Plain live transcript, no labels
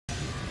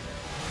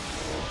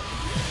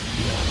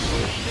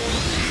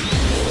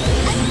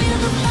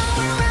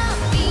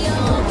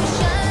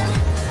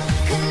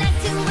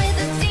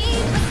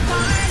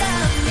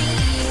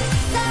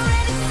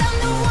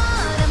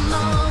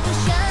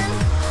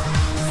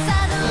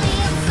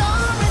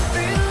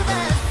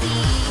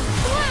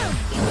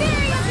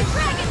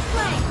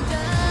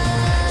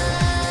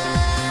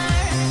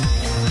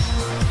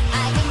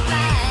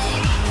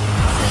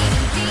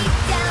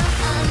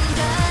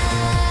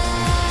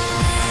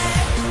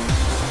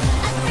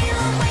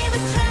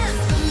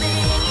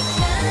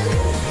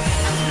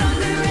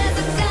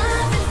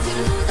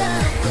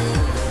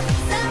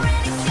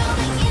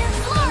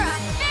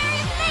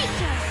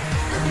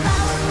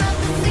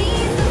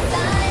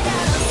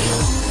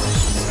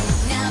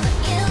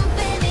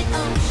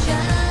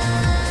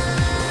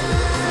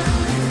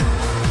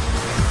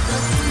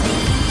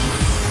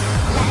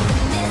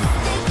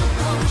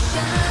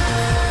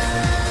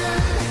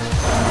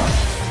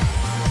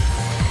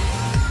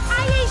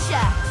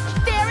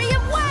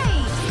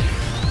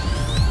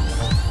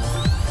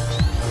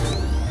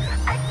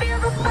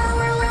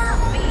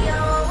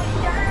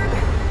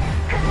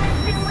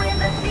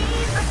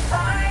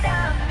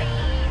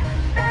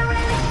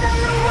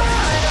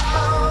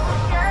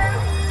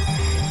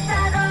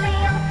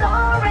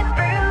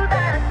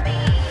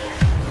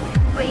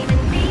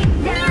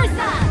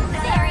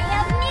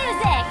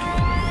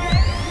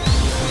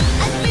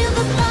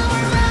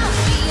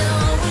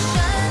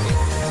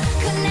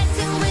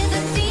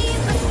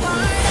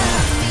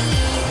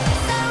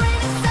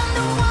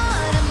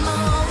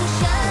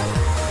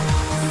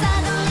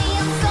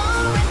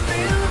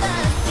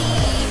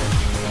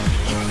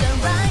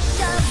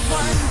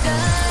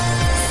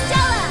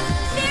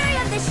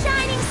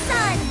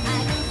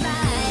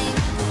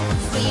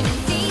even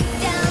deep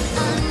down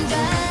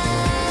under.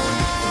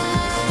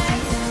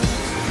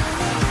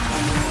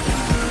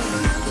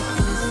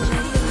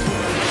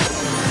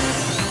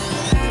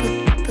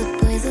 But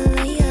boys are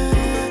layer,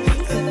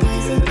 good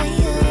boys are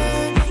layer.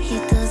 He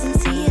doesn't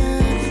see ya.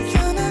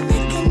 You're not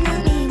looking at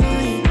me,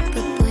 boy.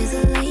 But boys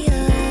are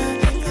layer,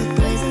 good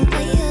boys are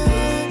layer.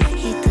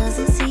 He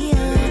doesn't see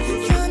ya.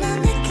 You're not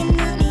looking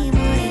at me,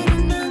 boy.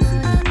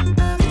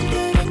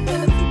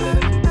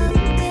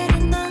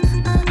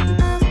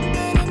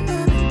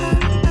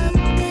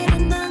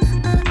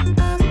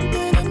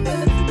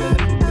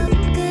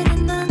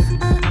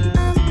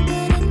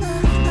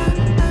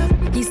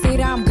 He say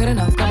that I'm good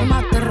enough, got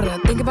my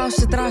think about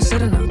shit that I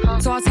shouldn't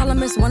have. So I tell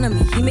him it's one of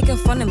me, he making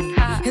fun of me.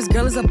 His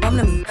girl is a bum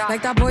to me,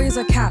 like that boy is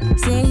a cat.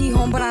 Saying he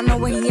home, but I know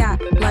where he at.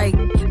 Like,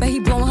 bet he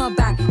blowing her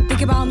back.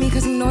 Think about me,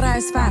 cause he know that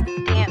it's fat.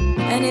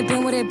 And it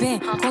been what it been.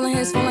 Calling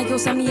his phone like he'll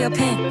send me a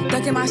pin.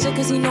 Ducking my shit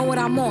cause he know what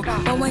I'm on.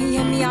 But when he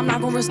hit me, I'm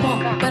not gonna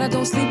respond. But I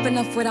don't sleep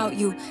enough without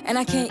you. And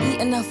I can't eat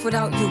enough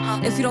without you.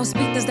 If you don't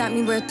speak, does that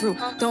mean we're through?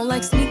 Don't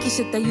like sneaky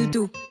shit that you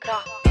do.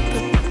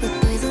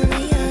 But boys are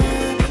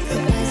layer,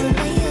 good boys are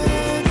layer.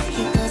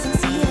 He doesn't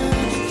see ya.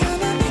 You're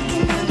not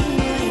looking at me,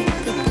 boy.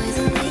 Good boys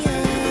are layer,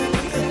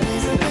 good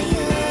boys are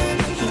layer.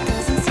 He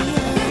doesn't see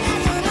ya.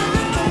 You're not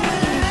looking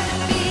at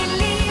me.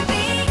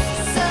 Believing,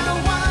 so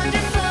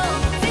wonderful.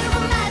 Feel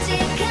the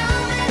magic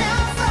coming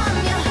out from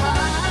your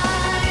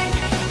heart.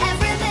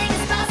 Everything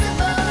is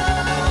possible.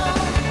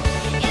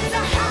 It's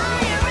a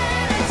higher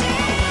energy.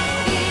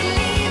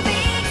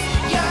 Believing,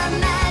 you're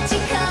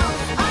magical.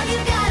 All you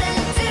gotta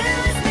do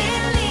is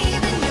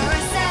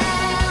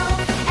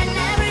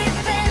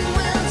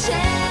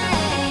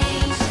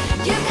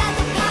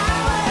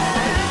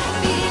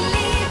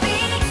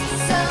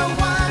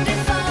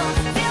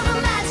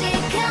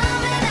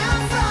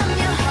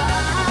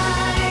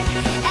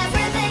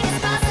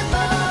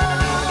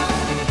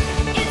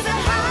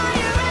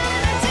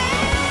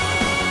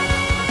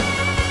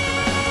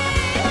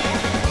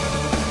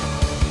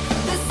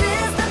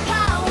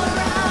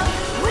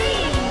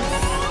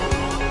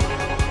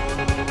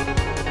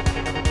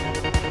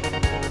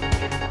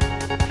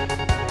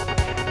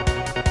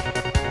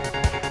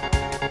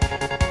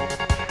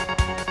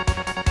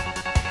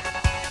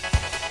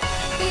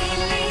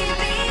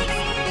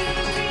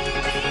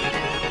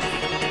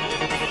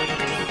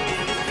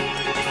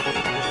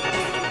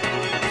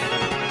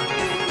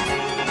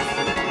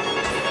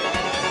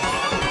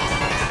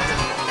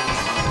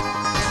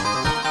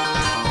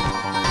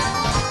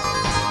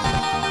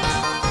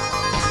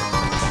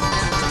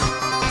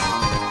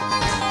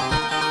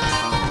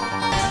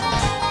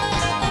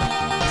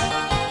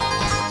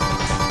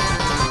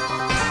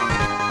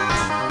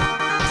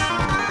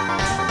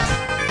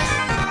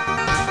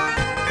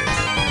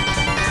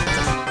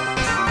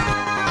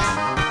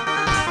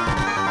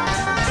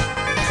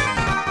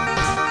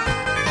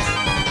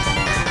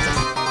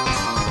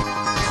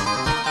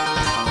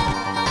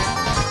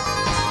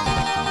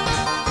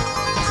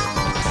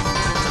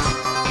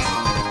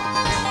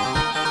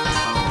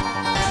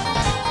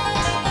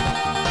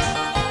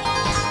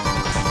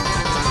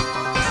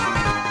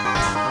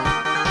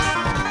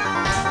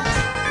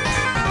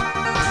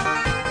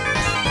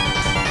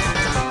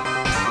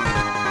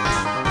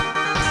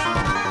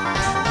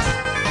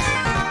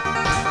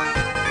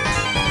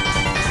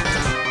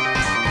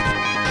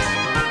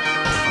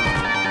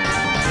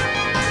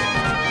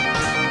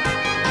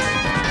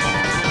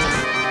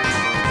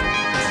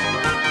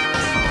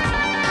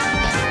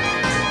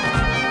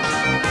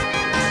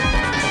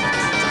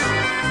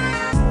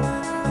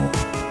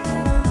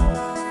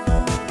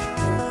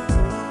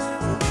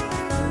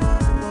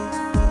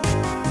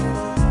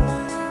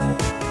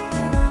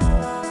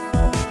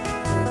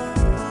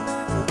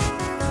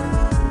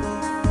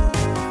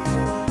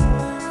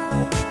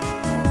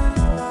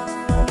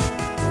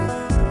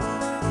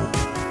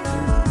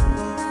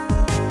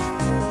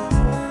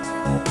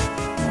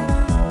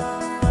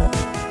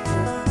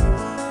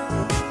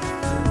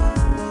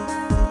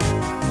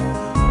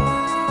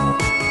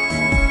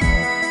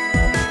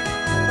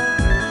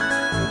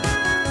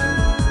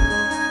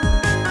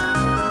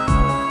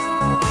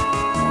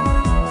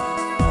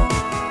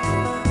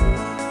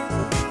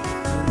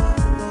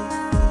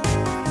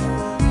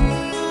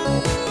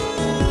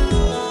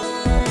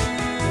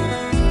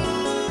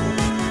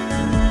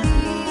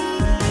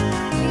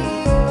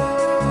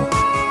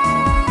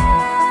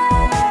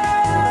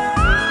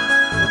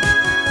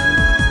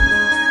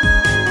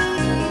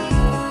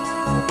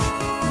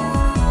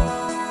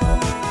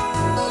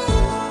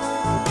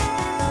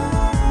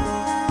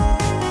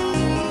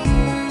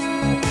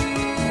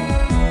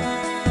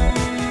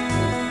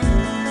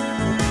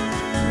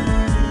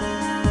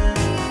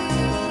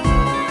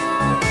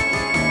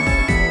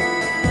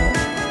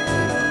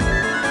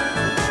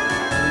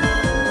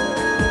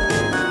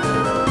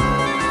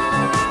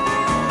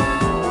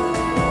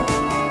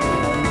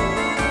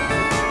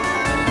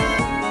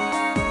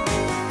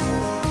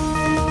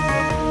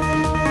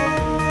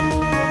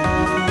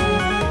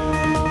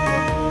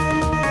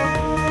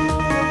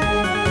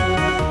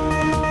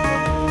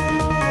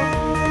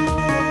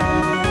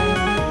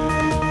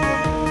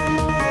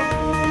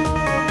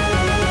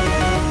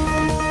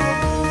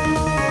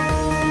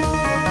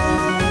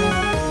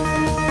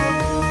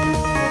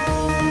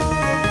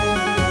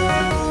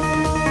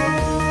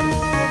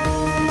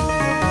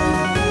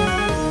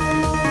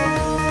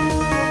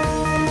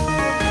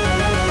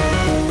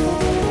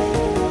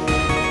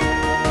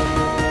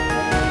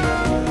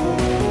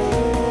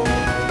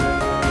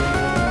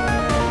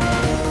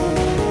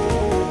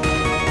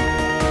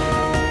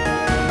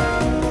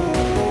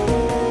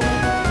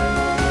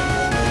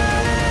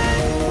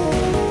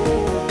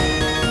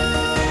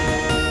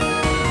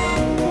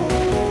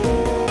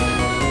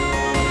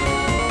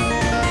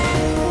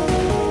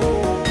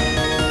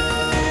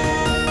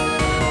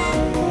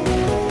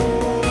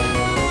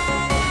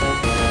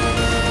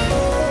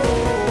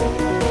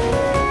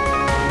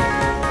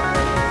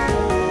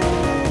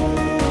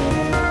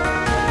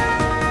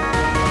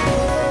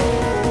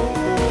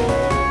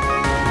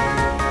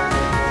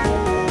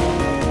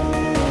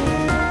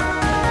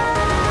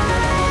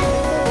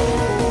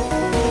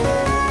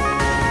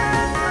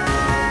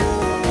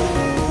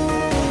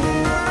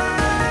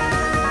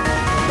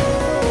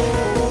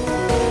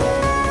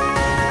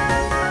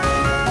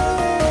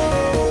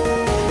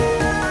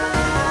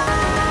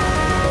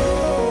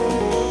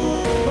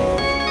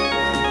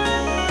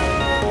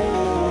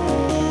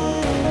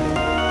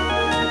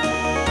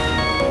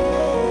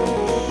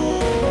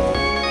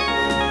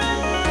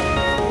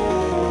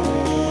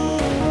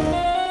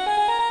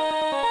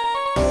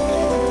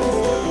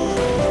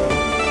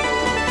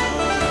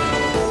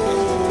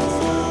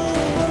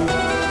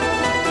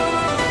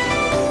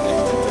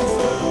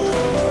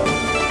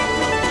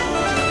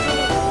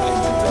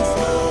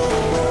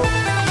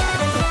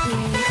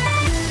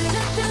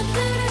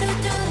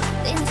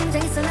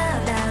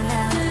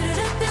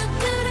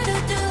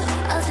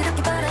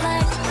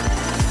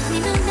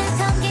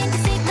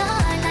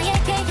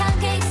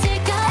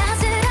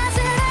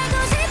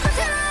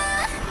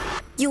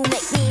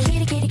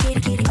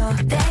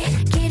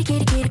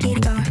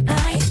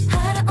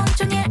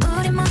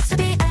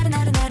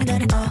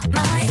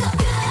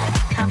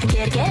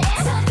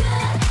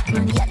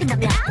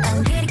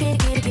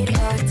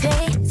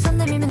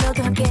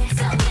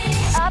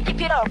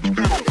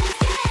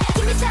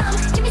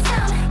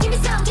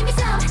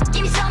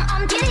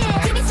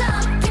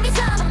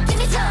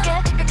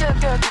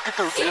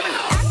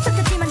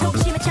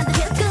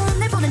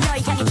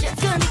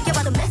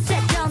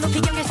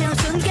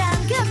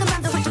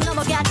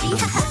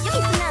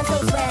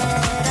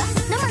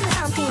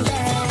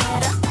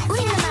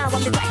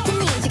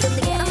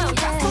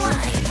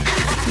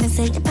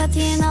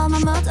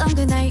먹었던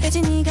그날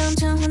여진이가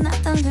엄청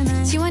혼났던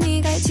그날 지와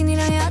네가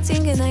여친이라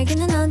헤어진 그날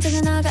그는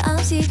언제나 너가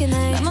없이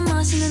그날 나만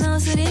멋있는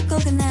옷을 입고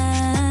그날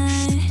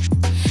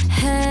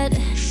Heard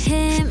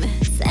him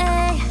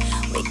say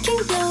we can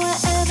go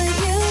wherever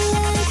you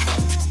like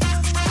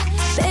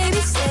Baby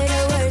say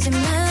the words and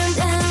man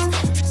down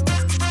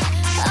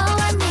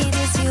All I need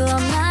is you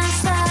on my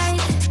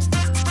side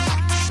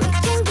We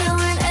can go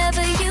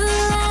wherever you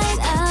like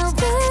I'll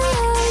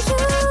follow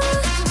you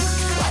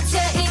What's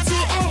your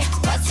ETA?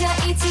 What's your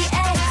ETA?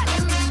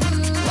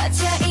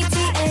 What's your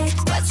ETA?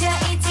 What's your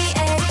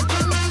ETA?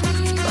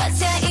 What's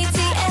your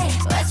ETA?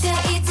 What's your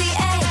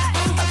ETA?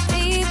 I'll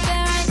be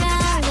there right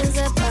now There's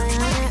a boy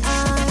on her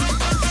arm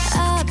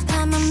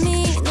아파만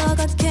미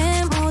너가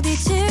캠 어디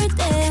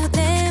칠때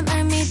내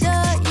말 믿어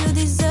You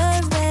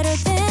deserve better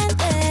than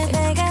that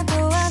내가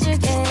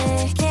도와줄게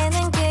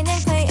걔는 그냥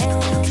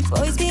playing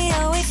Boys be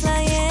always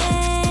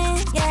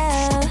flying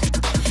Yeah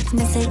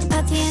내 생일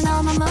파티에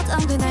너만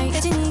먹던 그날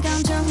여진이가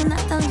엄청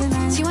혼났던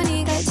그날 지와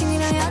네가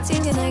여친이라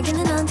헤어진 그날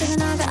걔는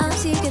언제나 너가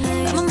없이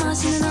그날 나만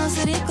멋있는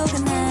옷을 입고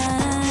그날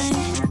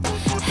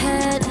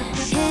Heard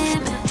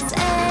him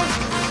say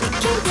We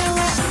can go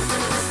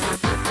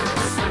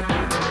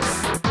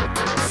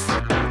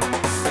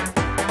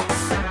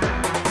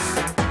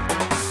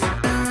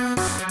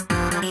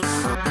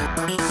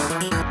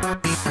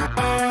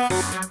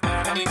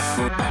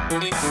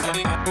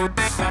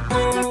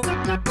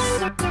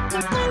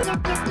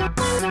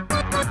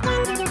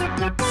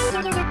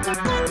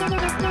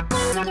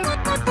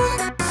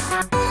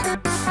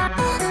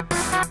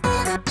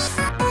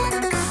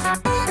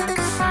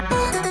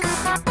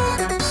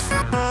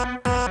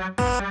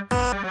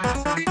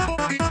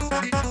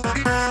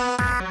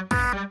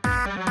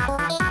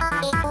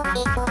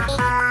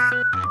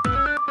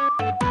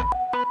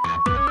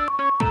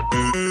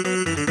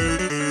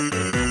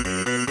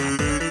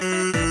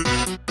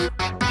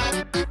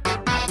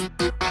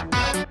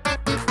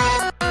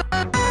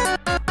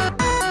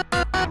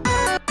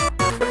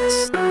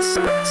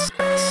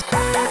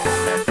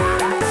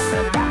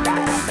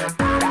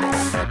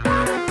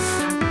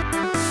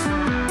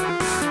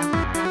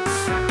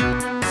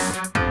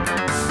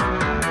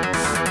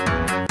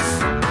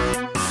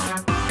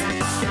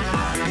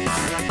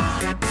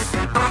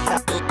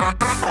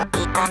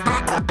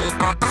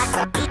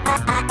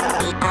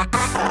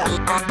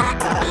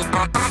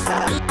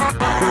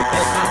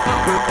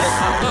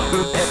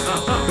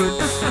Hip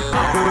hop.